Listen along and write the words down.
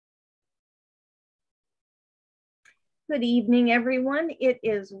Good evening, everyone. It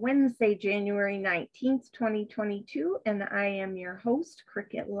is Wednesday, January 19th, 2022, and I am your host,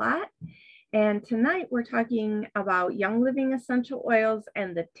 Cricket Lott. And tonight we're talking about Young Living essential oils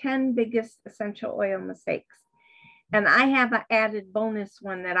and the 10 biggest essential oil mistakes. And I have an added bonus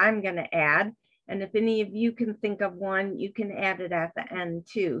one that I'm going to add. And if any of you can think of one, you can add it at the end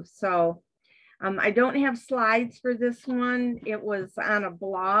too. So I don't have slides for this one. It was on a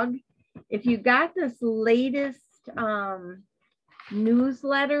blog. If you got this latest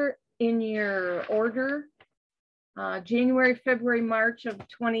newsletter in your order, January, February, March of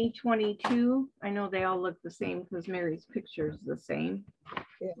 2022. I know they all look the same because Mary's picture is the same.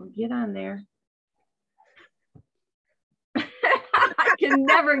 Yeah. Well, get on there. I can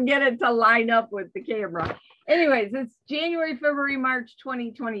never get it to line up with the camera. Anyways, it's January, February, March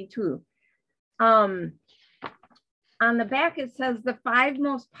 2022. On the back, it says the 5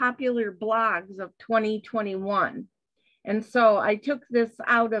 most popular blogs of 2021. And so I took this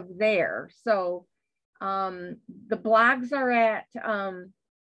out of there. So the blogs are at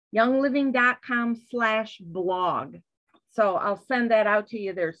youngliving.com/blog. So I'll send that out to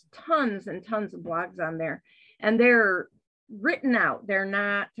you. There's tons and tons of blogs on there, and they're written out. They're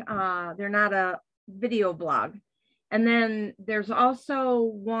not a video blog. And then there's also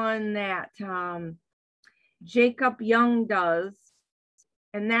one that Jacob Young does,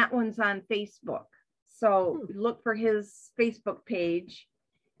 and that one's on Facebook. So look for his Facebook page,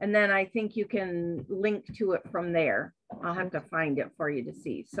 and then I think you can link to it from there. I'll have to find it for you to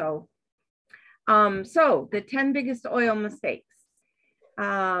see. So, so the 10 biggest oil mistakes.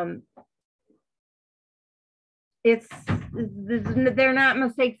 They're not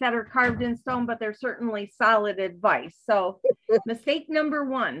mistakes that are carved in stone, but they're certainly solid advice. So mistake number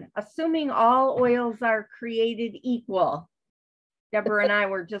 1, assuming all oils are created equal. Deborah and I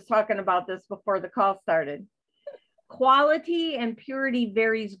were just talking about this before the call started. Quality and purity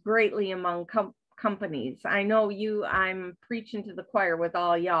varies greatly among companies. I know I'm preaching to the choir with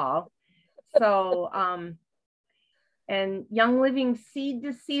all y'all. So, and Young Living seed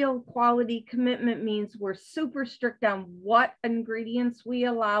to seal quality commitment means we're super strict on what ingredients we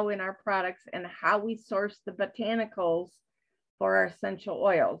allow in our products and how we source the botanicals for our essential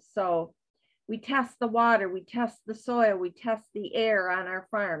oils. So we test the water, we test the soil, we test the air on our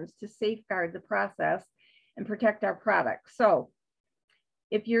farms to safeguard the process and protect our products. So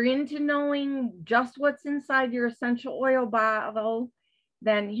if you're into knowing just what's inside your essential oil bottle,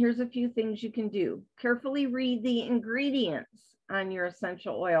 then here's a few things you can do. Carefully read the ingredients on your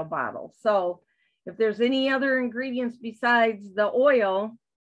essential oil bottle. So if there's any other ingredients besides the oil,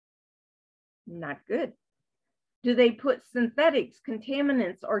 not good. Do they put synthetics,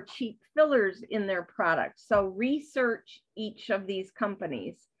 contaminants, or cheap fillers in their products? So research each of these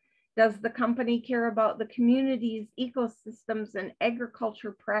companies. Does the company care about the community's ecosystems and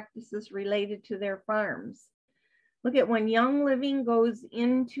agriculture practices related to their farms? Look at when Young Living goes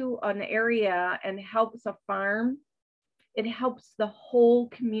into an area and helps a farm, it helps the whole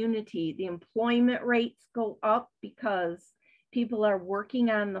community. The employment rates go up because people are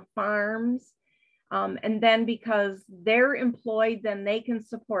working on the farms. And then because they're employed, then they can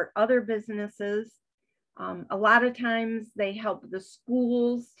support other businesses. A lot of times they help the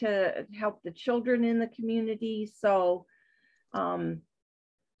schools to help the children in the community. So,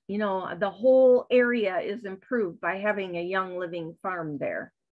 you know, the whole area is improved by having a Young Living farm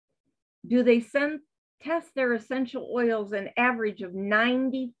there. Do they test their essential oils an average of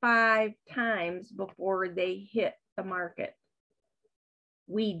 95 times before they hit the market?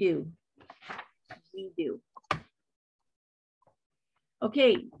 We do. We do.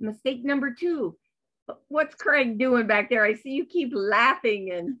 Okay, mistake number 2. What's Craig doing back there? I see you keep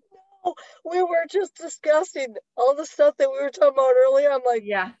laughing. And we were just discussing all the stuff that we were talking about earlier. I'm like,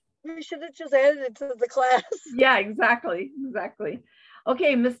 yeah, we should have just added it to the class. Yeah, exactly.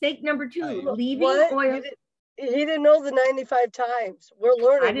 Okay, mistake number 2, leaving oil. He didn't know the 95 times. We're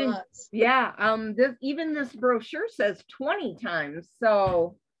learning lots. Yeah, even this brochure says 20 times.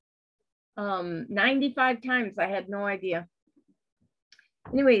 So 95 times. I had no idea.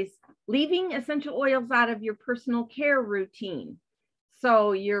 Anyways, leaving essential oils out of your personal care routine.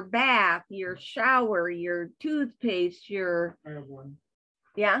 So your bath, your shower, your toothpaste, your... I have one.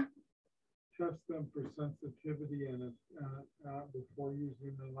 Yeah? Test them for sensitivity and before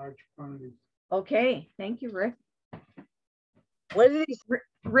using in large quantities. Okay, thank you, Rick. What did he say?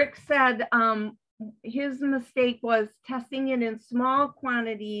 Rick said his mistake was testing it in small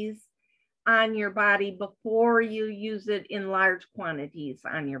quantities on your body before you use it in large quantities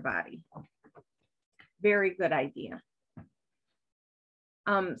on your body. Very good idea.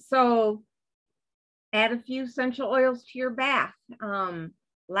 So Add a few essential oils to your bath.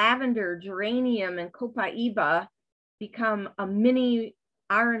 Lavender, geranium, and copaiba become a mini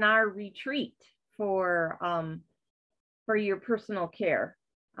R&R retreat for your personal care.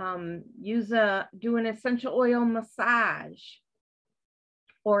 Do an essential oil massage,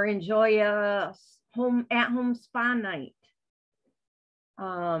 or enjoy a at-home spa night.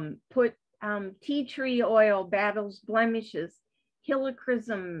 Put tea tree oil battles blemishes.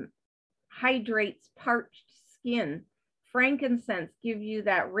 Helichrysum hydrates parched skin. Frankincense give you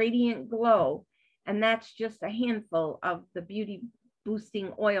that radiant glow. And that's just a handful of the beauty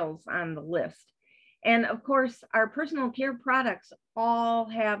boosting oils on the list. And of course, our personal care products all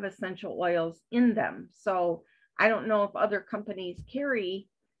have essential oils in them. So I don't know if other companies carry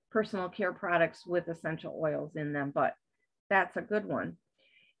personal care products with essential oils in them, but that's a good one.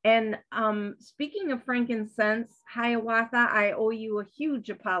 And speaking of frankincense, Hiawatha, I owe you a huge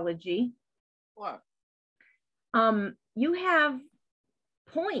apology. What? You have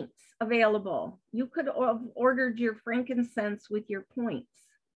points available. You could have ordered your frankincense with your points.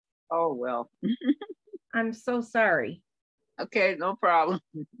 Oh, well. I'm so sorry. Okay, no problem.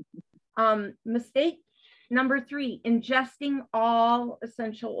 Mistake number 3, ingesting all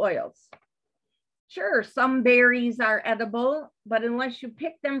essential oils. Sure, some berries are edible, but unless you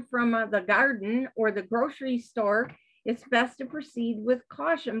pick them from the garden or the grocery store, it's best to proceed with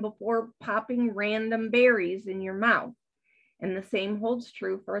caution before popping random berries in your mouth. And the same holds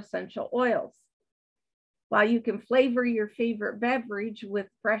true for essential oils. While you can flavor your favorite beverage with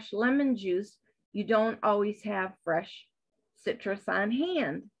fresh lemon juice, you don't always have fresh citrus on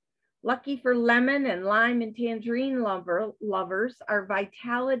hand. Lucky for lemon and lime and tangerine lovers, our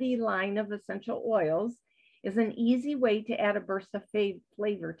Vitality line of essential oils is an easy way to add a burst of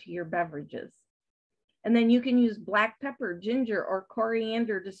flavor to your beverages. And then you can use black pepper, ginger, or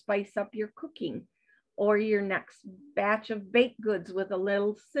coriander to spice up your cooking, or your next batch of baked goods with a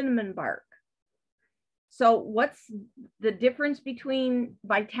little cinnamon bark. So what's the difference between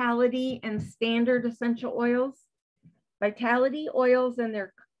Vitality and standard essential oils? Vitality oils and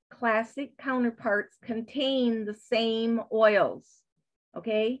their classic counterparts contain the same oils,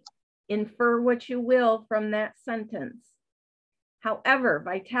 okay? Infer what you will from that sentence. However,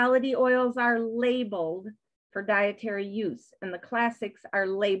 Vitality oils are labeled for dietary use, and the classics are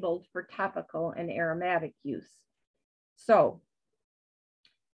labeled for topical and aromatic use. So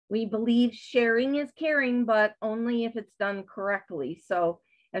we believe sharing is caring, but only if it's done correctly. So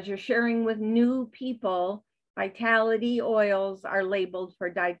as you're sharing with new people, Vitality oils are labeled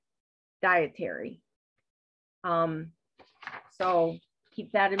for dietary. So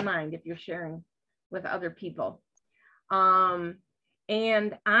keep that in mind if you're sharing with other people.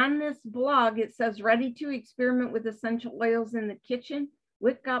 And on this blog, it says, ready to experiment with essential oils in the kitchen,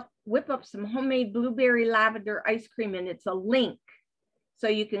 whip up some homemade blueberry lavender ice cream, and it's a link. So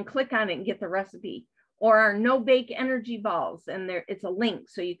you can click on it and get the recipe. Or our no-bake energy balls, and it's a link,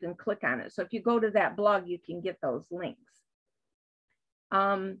 so you can click on it. So if you go to that blog, you can get those links.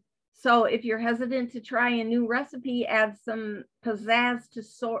 So if you're hesitant to try a new recipe, add some pizzazz to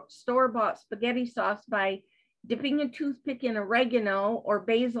store-bought spaghetti sauce by dipping a toothpick in oregano or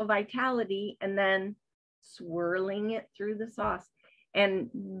basil Vitality and then swirling it through the sauce. And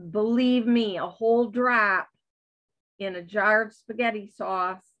believe me, a whole drop in a jar of spaghetti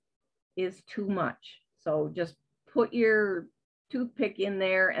sauce is too much. So just put your toothpick in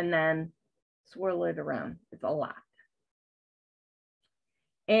there and then swirl it around. It's a lot.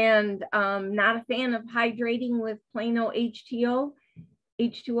 And not a fan of hydrating with plain old H2O.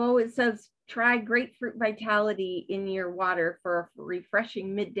 It says, try grapefruit Vitality in your water for a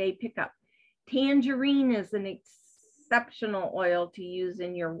refreshing midday pickup. Tangerine is an exceptional oil to use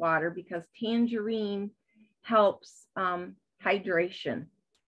in your water because tangerine helps hydration.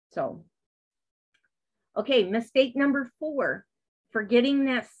 So, okay, mistake number 4, forgetting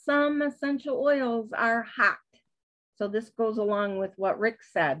that some essential oils are hot. So this goes along with what Rick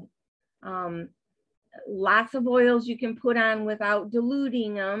said. Lots of oils you can put on without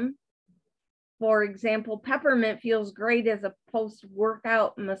diluting them. For example, peppermint feels great as a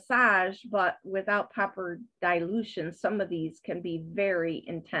post-workout massage, but without proper dilution, some of these can be very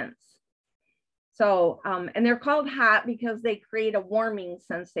intense. So, and they're called hot because they create a warming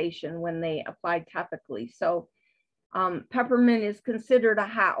sensation when they apply topically. So peppermint is considered a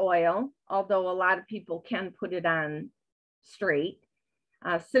hot oil, although a lot of people can put it on straight.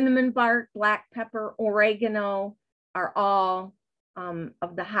 Cinnamon bark, black pepper, oregano are all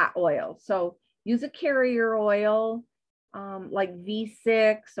of the hot oils. So use a carrier oil like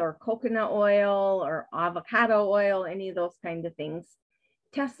V6 or coconut oil or avocado oil, any of those kind of things.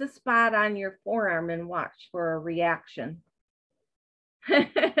 Test the spot on your forearm and watch for a reaction.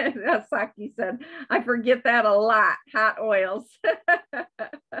 Saki said, I forget that a lot, hot oils.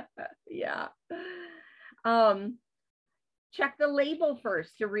 Yeah. Check the label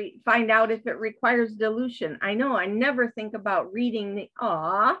first to find out if it requires dilution. I know I never think about reading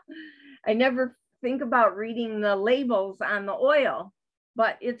I never think about reading the labels on the oil,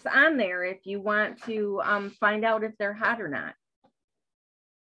 but it's on there if you want to find out if they're hot or not.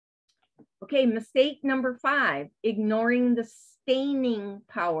 Okay, mistake number 5, ignoring the staining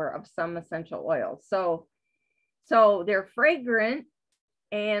power of some essential oils. So they're fragrant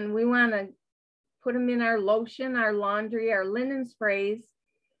and we want to put them in our lotion, our laundry, our linen sprays.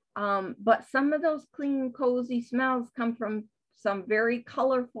 But some of those clean, cozy smells come from some very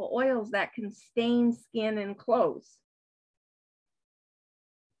colorful oils that can stain skin and clothes.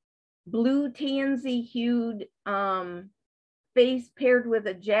 Blue tansy hued face paired with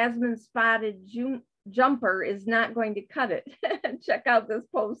a jasmine spotted jumper is not going to cut it. Check out this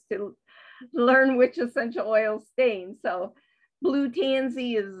post to learn which essential oil stain. So blue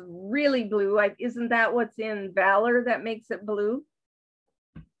tansy is really blue. Isn't that what's in Valor that makes it blue?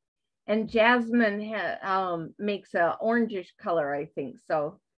 And jasmine makes an orangish color, I think.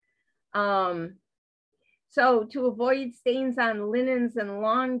 So to avoid stains on linens and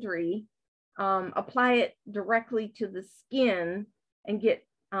laundry, apply it directly to the skin and get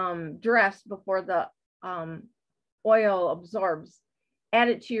dressed before the oil absorbs. Add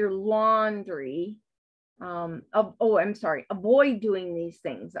it to your laundry. Avoid doing these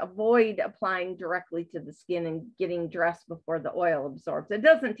things. Avoid applying directly to the skin and getting dressed before the oil absorbs. It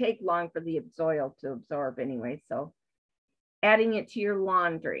doesn't take long for the oil to absorb anyway. So adding it to your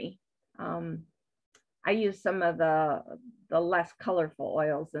laundry. I use some of the less colorful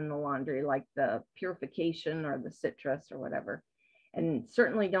oils in the laundry, like the Purification or the citrus or whatever. And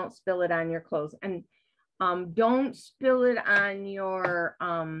certainly don't spill it on your clothes. And don't spill it on your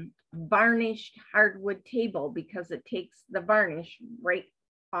varnished hardwood table because it takes the varnish right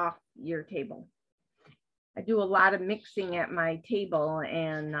off your table. I do a lot of mixing at my table,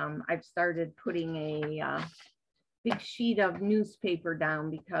 and I've started putting a big sheet of newspaper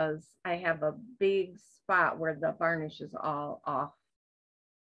down because I have a big spot where the varnish is all off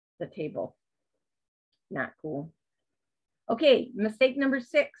the table. Not cool. Okay, mistake number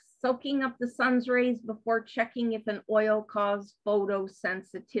 6, soaking up the sun's rays before checking if an oil caused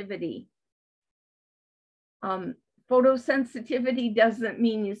photosensitivity. Photosensitivity doesn't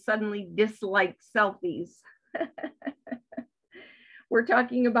mean you suddenly dislike selfies. We're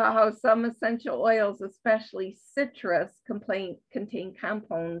talking about how some essential oils, especially citrus, contain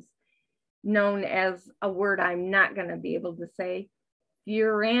compounds known as a word I'm not going to be able to say,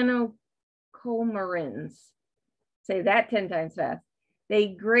 furanocoumarins. Say that 10 times fast. They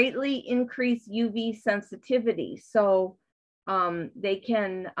greatly increase UV sensitivity. So they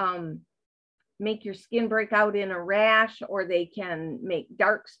can make your skin break out in a rash, or they can make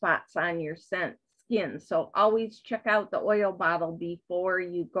dark spots on your skin. So always check out the oil bottle before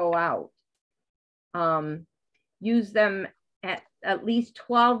you go out. Use them at least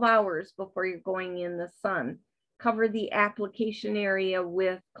 12 hours before you're going in the sun. Cover the application area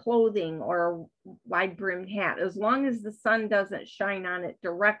with clothing or a wide brimmed hat. As long as the sun doesn't shine on it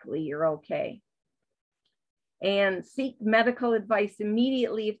directly, you're okay. And seek medical advice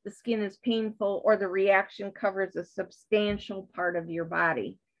immediately if the skin is painful or the reaction covers a substantial part of your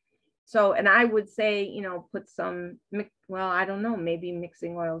body. So, and I would say, you know, put some, well, I don't know, maybe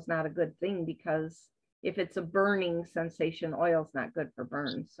mixing oil is not a good thing because if it's a burning sensation, oil is not good for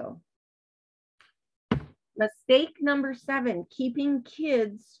burns. So mistake number 7, keeping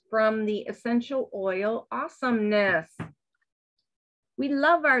kids from the essential oil awesomeness. We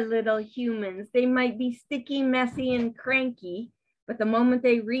love our little humans. They might be sticky, messy, and cranky, but the moment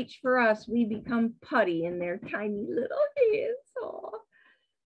they reach for us, we become putty in their tiny little hands. Aww.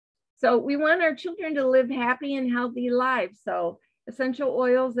 So we want our children to live happy and healthy lives. So essential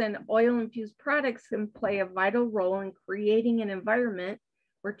oils and oil-infused products can play a vital role in creating an environment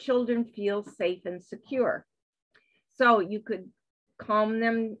where children feel safe and secure. So you could calm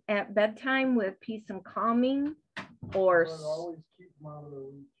them at bedtime with peace and calming, or always keep them out of the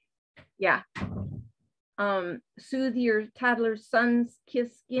reach. Yeah. Soothe your toddler's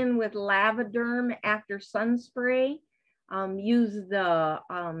sun-kissed skin with Lavaderm after sun spray. Use the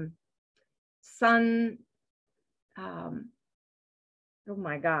sun, oh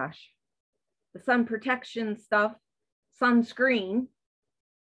my gosh, the sun protection stuff, sunscreen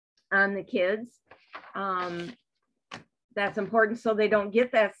on the kids. That's important so they don't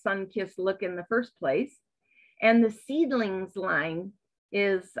get that sun-kissed look in the first place. And the seedlings line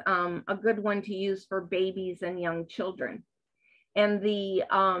is a good one to use for babies and young children. And the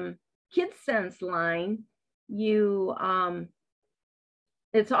Kids Sense line,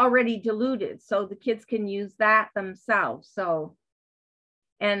 it's already diluted, so the kids can use that themselves. So,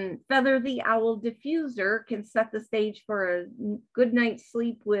 and Feather the Owl Diffuser can set the stage for a good night's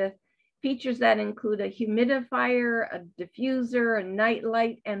sleep with features that include a humidifier, a diffuser, a night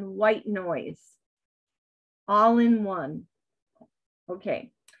light, and white noise, all in one.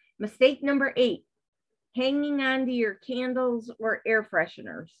 Okay, mistake number 8, hanging onto your candles or air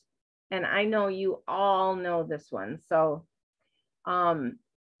fresheners. And I know you all know this one. So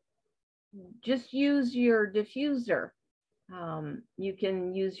just use your diffuser. You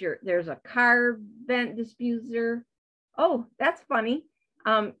can use there's a car vent diffuser. Oh, that's funny.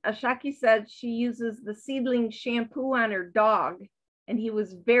 Ashaki said she uses the Seedling shampoo on her dog, and he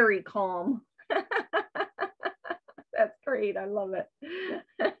was very calm. That's great. I love it.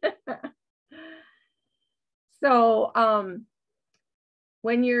 So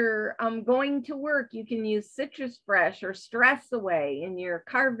when you're going to work, you can use Citrus Fresh or Stress Away in your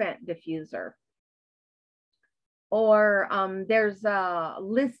car vent diffuser. Or there's a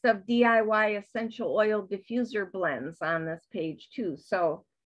list of DIY essential oil diffuser blends on this page too. So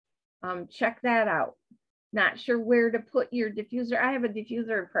check that out. Not sure where to put your diffuser. I have a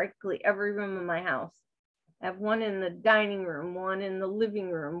diffuser in practically every room in my house. I have one in the dining room, one in the living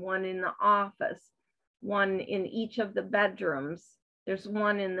room, one in the office, one in each of the bedrooms. There's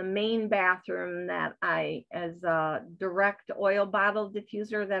one in the main bathroom that as a direct oil bottle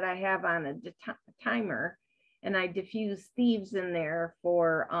diffuser that I have on a timer. And I diffuse thieves in there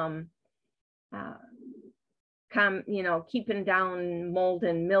for, keeping down mold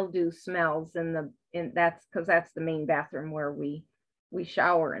and mildew smells that's because that's the main bathroom where we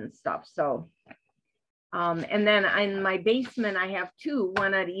shower and stuff. So, and then in my basement, I have 2,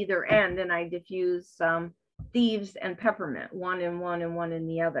 one at either end, and I diffuse thieves and peppermint, one in one and one in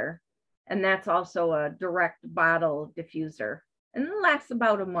the other. And that's also a direct bottle diffuser. And it lasts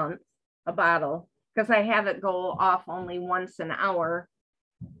about a month, a bottle, because I have it go off only once an hour.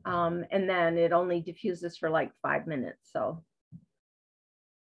 And then it only diffuses for like 5 minutes. So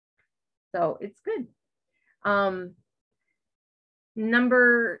it's good.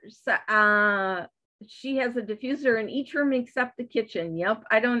 She has a diffuser in each room except the kitchen. Yep.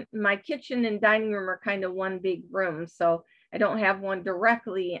 My kitchen and dining room are kind of one big room. So I don't have one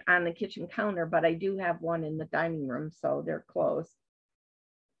directly on the kitchen counter, but I do have one in the dining room. So they're close.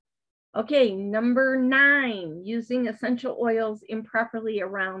 Okay, number 9, using essential oils improperly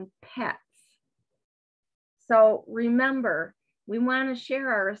around pets. So remember, we want to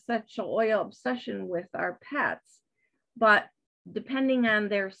share our essential oil obsession with our pets, but depending on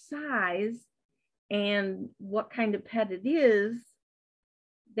their size and what kind of pet it is,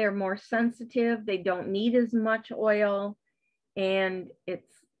 they're more sensitive, they don't need as much oil, and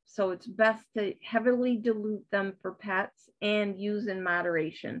it's best to heavily dilute them for pets and use in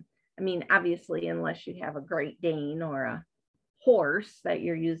moderation. I mean, obviously, unless you have a Great Dane or a horse that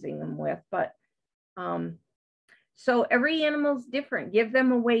you're using them with, but so every animal's different. Give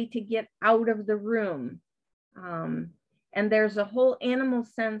them a way to get out of the room. And there's a whole Animal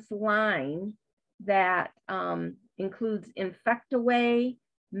Sense line that includes Infect Away,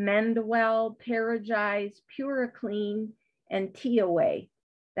 Mend Well, Paragize, Puriclean, and Tea Away.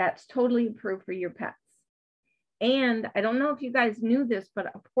 That's totally approved for your pets. And I don't know if you guys knew this, but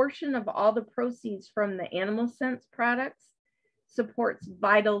a portion of all the proceeds from the Animal Sense products supports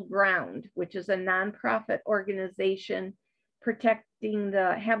Vital Ground, which is a nonprofit organization protecting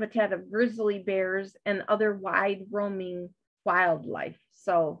the habitat of grizzly bears and other wide roaming wildlife.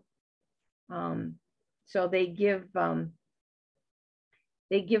 So, they give part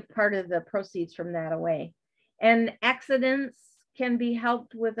of the proceeds from that away. And accidents can be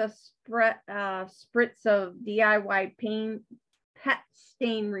helped with a spritz of DIY pet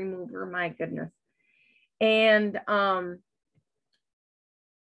stain remover. My goodness. And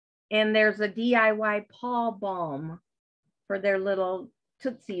there's a DIY paw balm for their little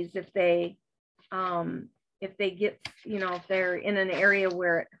tootsies if they get, if they're in an area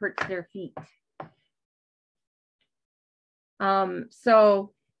where it hurts their feet.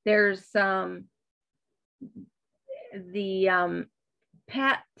 So there's the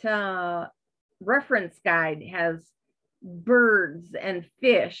pet reference guide has birds and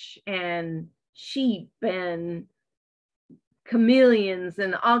fish and sheep and chameleons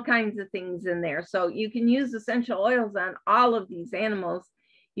and all kinds of things in there. So you can use essential oils on all of these animals.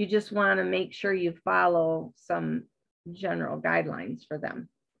 You just want to make sure you follow some general guidelines for them.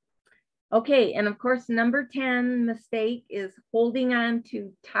 Okay, and of course, number 10 mistake is holding on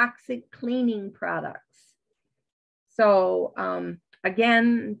to toxic cleaning products. So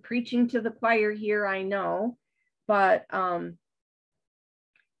again, preaching to the choir here, I know, but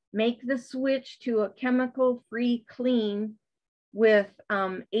make the switch to a chemical-free clean with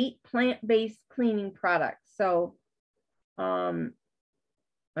 8 plant-based cleaning products. So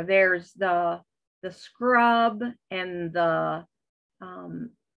there's the scrub and the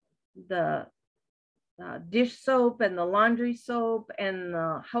dish soap and the laundry soap and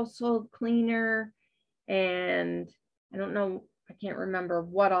the household cleaner, and I don't know, I can't remember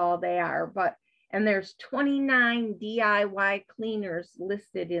what all they are, but and there's 29 DIY cleaners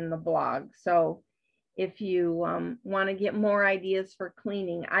listed in the blog. So if you want to get more ideas for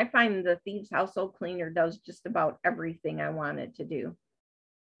cleaning, I find the Thieves Household Cleaner does just about everything I want it to do.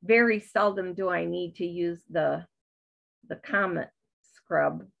 Very seldom do I need to use the Comet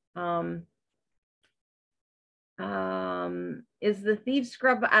scrub. Is the Thieves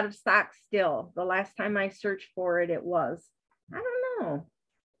scrub out of stock still? The last time I searched for it, it was. I don't know.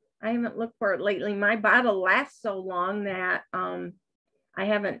 I haven't looked for it lately. My bottle lasts so long that I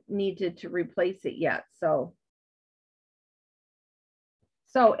haven't needed to replace it yet. So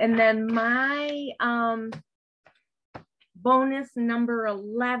and then my bonus number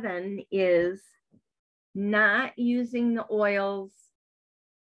 11 is not using the oils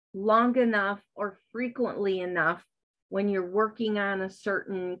long enough or frequently enough when you're working on a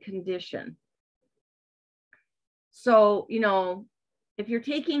certain condition. So, you know, if you're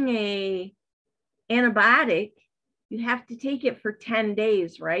taking a antibiotic, you have to take it for 10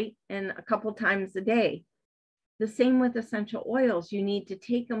 days, right? And a couple times a day. The same with essential oils. You need to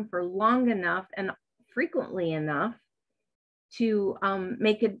take them for long enough and frequently enough to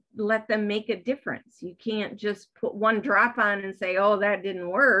let them make a difference. You can't just put one drop on and say, oh, that didn't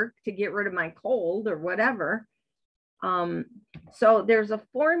work to get rid of my cold or whatever. So there's a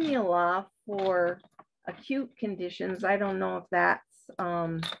formula for acute conditions. I don't know if that's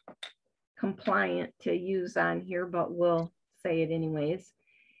compliant to use on here, but we'll say it anyways.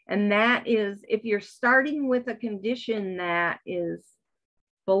 And that is, if you're starting with a condition that is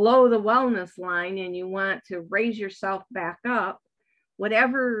below the wellness line and you want to raise yourself back up,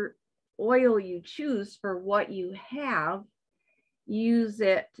 whatever oil you choose for what you have, use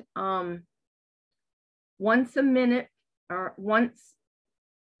it once a minute or once,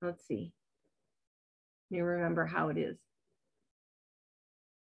 let's see, let me remember how it is.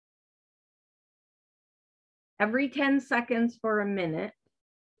 Every 10 seconds for a minute,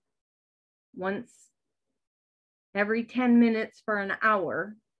 once every 10 minutes for an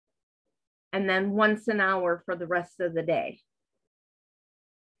hour, and then once an hour for the rest of the day.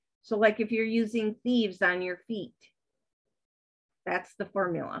 So like if you're using Thieves on your feet, that's the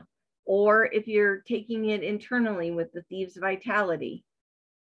formula. Or if you're taking it internally with the Thieves Vitality,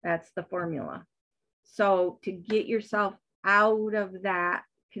 that's the formula. So to get yourself out of that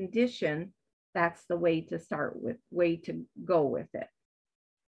condition, that's the way to start with, way to go with it.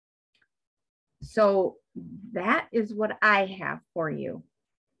 So that is what I have for you.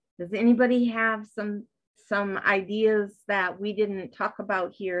 Does anybody have some ideas that we didn't talk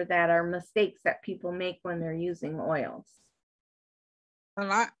about here that are mistakes that people make when they're using oils?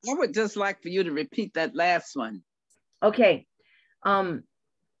 Well, I would just like for you to repeat that last one. Okay.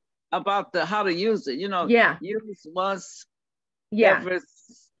 About how to use it, you know. Yeah. Use once. Yeah.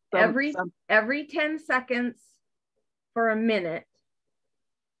 Every 10 seconds for a minute.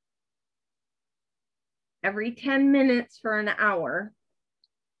 Every 10 minutes for an hour.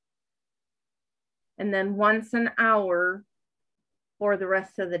 And then once an hour for the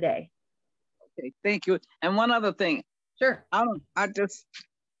rest of the day. Okay, thank you. And one other thing. Sure. I just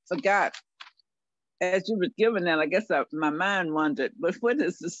forgot. As you were giving that, I guess my mind wandered, but what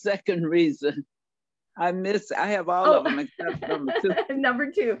is the second reason? I have all of them except number 2.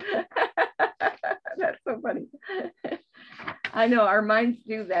 Number 2. That's so funny. I know our minds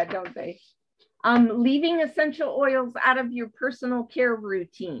do that, don't they? Leaving essential oils out of your personal care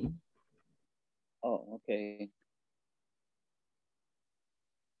routine. Oh, okay.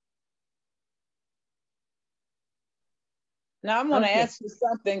 Now I'm going to ask you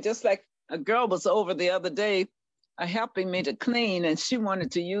something. Just like a girl was over the other day helping me to clean, and she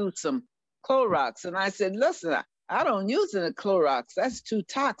wanted to use some Clorox. And I said, listen, I don't use any Clorox. That's too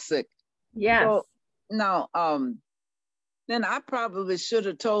toxic. Yes. So now, then I probably should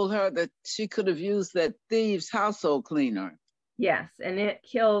have told her that she could have used that Thieves Household Cleaner. Yes, and it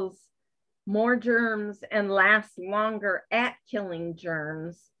kills more germs and lasts longer at killing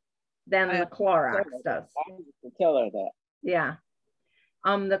germs than the Clorox does. I need to tell her that. Yeah.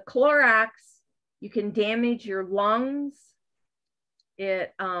 The Clorox, you can damage your lungs.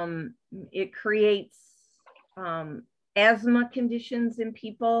 It creates asthma conditions in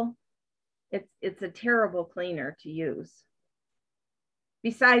people. It's a terrible cleaner to use.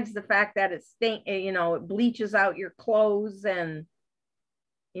 Besides the fact that it bleaches out your clothes, and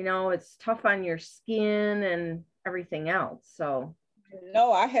it's tough on your skin and everything else. So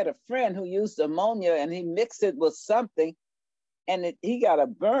no, I had a friend who used ammonia and he mixed it with something, and he got a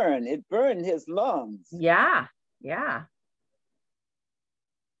burn. It burned his lungs. Yeah.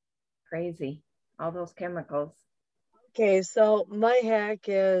 Crazy, all those chemicals. Okay, so my hack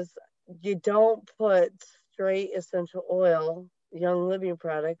is you don't put straight essential oil, Young Living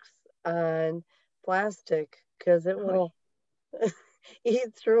products, on plastic because it will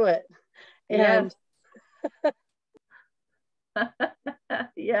eat through it. And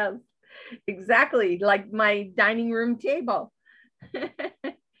yes, exactly, like my dining room table.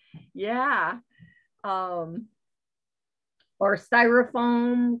 Yeah. Or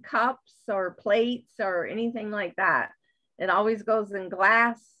styrofoam cups or plates or anything like that. It always goes in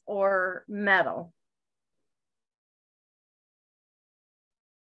glass or metal.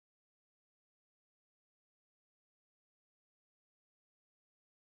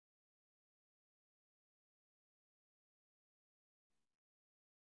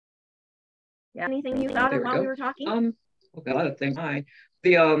 Yeah, anything you thought of while we were talking? Okay, a lot of things. Like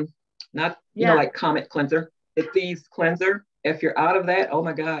Comet Cleanser, the Thieves Cleanser. If you're out of that, oh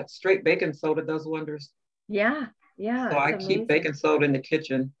my God, straight baking soda does wonders. Yeah. So I keep baking soda in the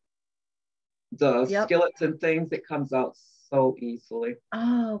kitchen. The skillets and things, it comes out so easily.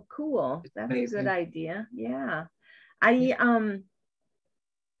 Oh, cool. That's amazing. A good idea. Yeah. I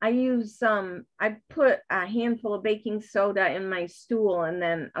put a handful of baking soda in my stool and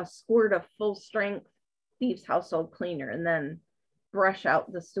then a squirt of full strength Thieves household cleaner and then brush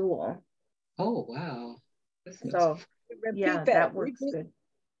out the stool. Oh, wow. So yeah, that works good.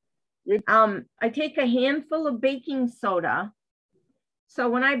 I take a handful of baking soda. So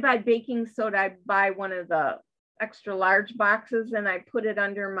when I buy baking soda, I buy one of the extra large boxes and I put it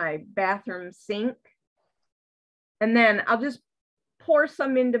under my bathroom sink. And then I'll just pour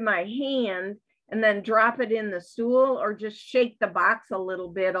some into my hand and then drop it in the stool, or just shake the box a little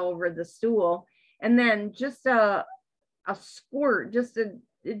bit over the stool. And then just a squirt, just a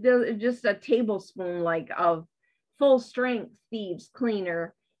tablespoon of full strength Thieves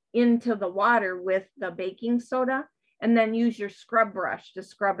cleaner into the water with the baking soda, and then use your scrub brush to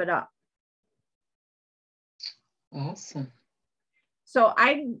scrub it up. Awesome. So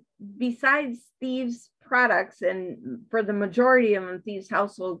besides Thieves products, and for the majority of them, Thieves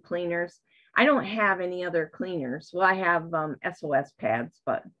household cleaners, I don't have any other cleaners. Well, I have SOS pads,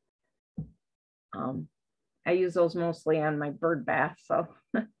 but I use those mostly on my bird bath, so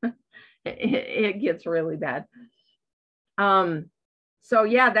it gets really bad. So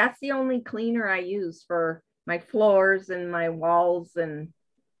yeah, that's the only cleaner I use for my floors and my walls and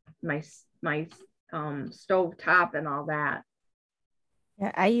my stove top and all that.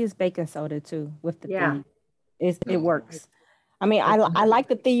 Yeah, I use baking soda too with the Thieves. It works. I mean, I like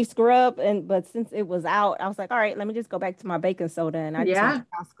the Thieves scrub, but since it was out, I was like, all right, let me just go back to my baking soda, and I just went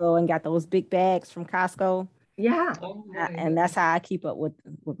to Costco and got those big bags from Costco. Yeah, and that's how I keep up with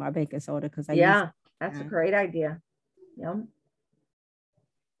my baking soda because that's a great idea. Yep.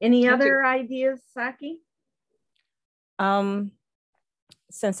 Any other ideas, Saki?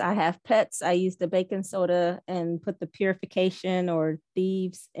 Since I have pets, I use the baking soda and put the purification or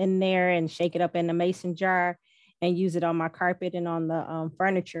Thieves in there and shake it up in the mason jar and use it on my carpet and on the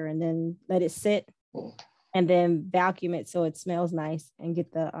furniture, and then let it sit and then vacuum it so it smells nice and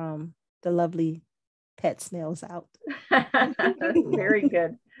get the lovely pet smells out. Very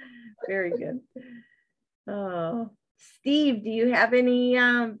good. Very good. Oh, Steve, do you have any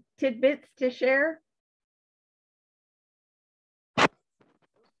tidbits to share?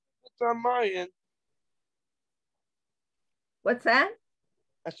 It's on my end. What's that?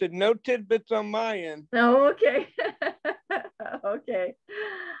 I said no tidbits on my end. Oh, okay. Okay.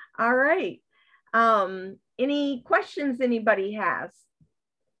 All right. Any questions anybody has,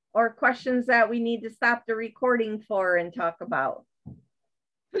 or questions that we need to stop the recording for and talk about?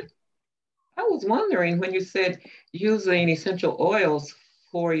 I was wondering, when you said using essential oils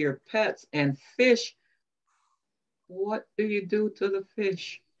for your pets and fish, what do you do to the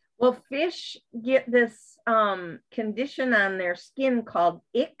fish? Well, fish get this condition on their skin called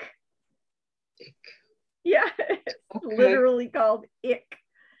ick. Ick. Yeah, it's literally called ick.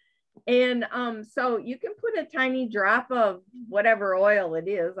 And so you can put a tiny drop of whatever oil it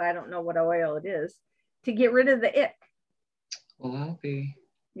is, I don't know what oil it is, to get rid of the ick. Well, I'll be.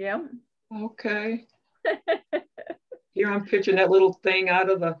 Yep. Okay. Here I'm pitching that little thing out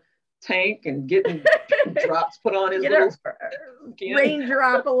of the tank and getting drops put on his Get little a skin.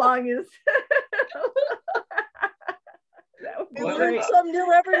 raindrop along his. That would be We Well, learn great. something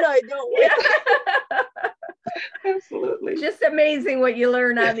new every night, don't we? Yeah. Absolutely. Just amazing what you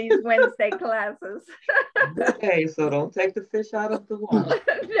learn on these Wednesday classes. Okay, so don't take the fish out of the water.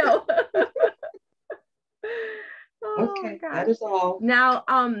 No. Oh, Okay, gosh. that is all. Now,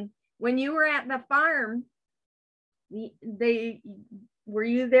 when you were at the farm, they were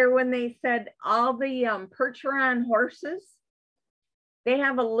you there when they said all the Percheron horses, they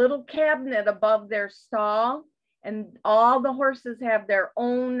have a little cabinet above their stall, and all the horses have their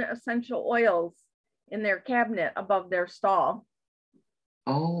own essential oils in their cabinet above their stall.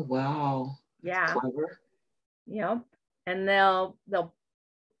 Oh, wow. Yeah. Clever. Yep. And they'll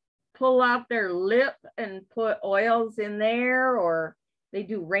pull out their lip and put oils in there, or they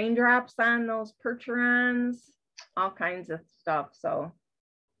do raindrops on those Percherons, all kinds of stuff. So,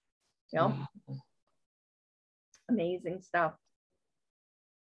 yep. Wow. Amazing stuff.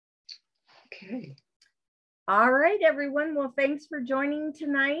 Okay. All right, everyone. Well, thanks for joining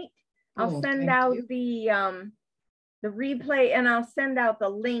tonight. I'll Oh, send thank out you. the replay, and I'll send out the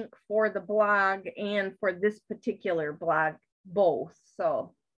link for the blog and for this particular blog, both.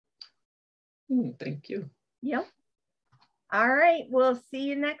 So, Thank you. yep. All right. We'll see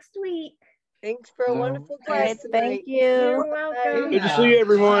you next week. Thanks for a wonderful class Great, thank tonight. you. You're welcome. Good to see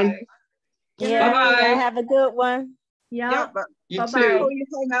everyone. Bye. Yeah, Bye-bye. y'all have a good one. Yeah, Yep. but You Bye-bye.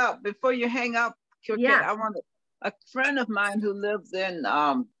 too. before you hang up, Cricket, Yeah. I want a friend of mine who lives in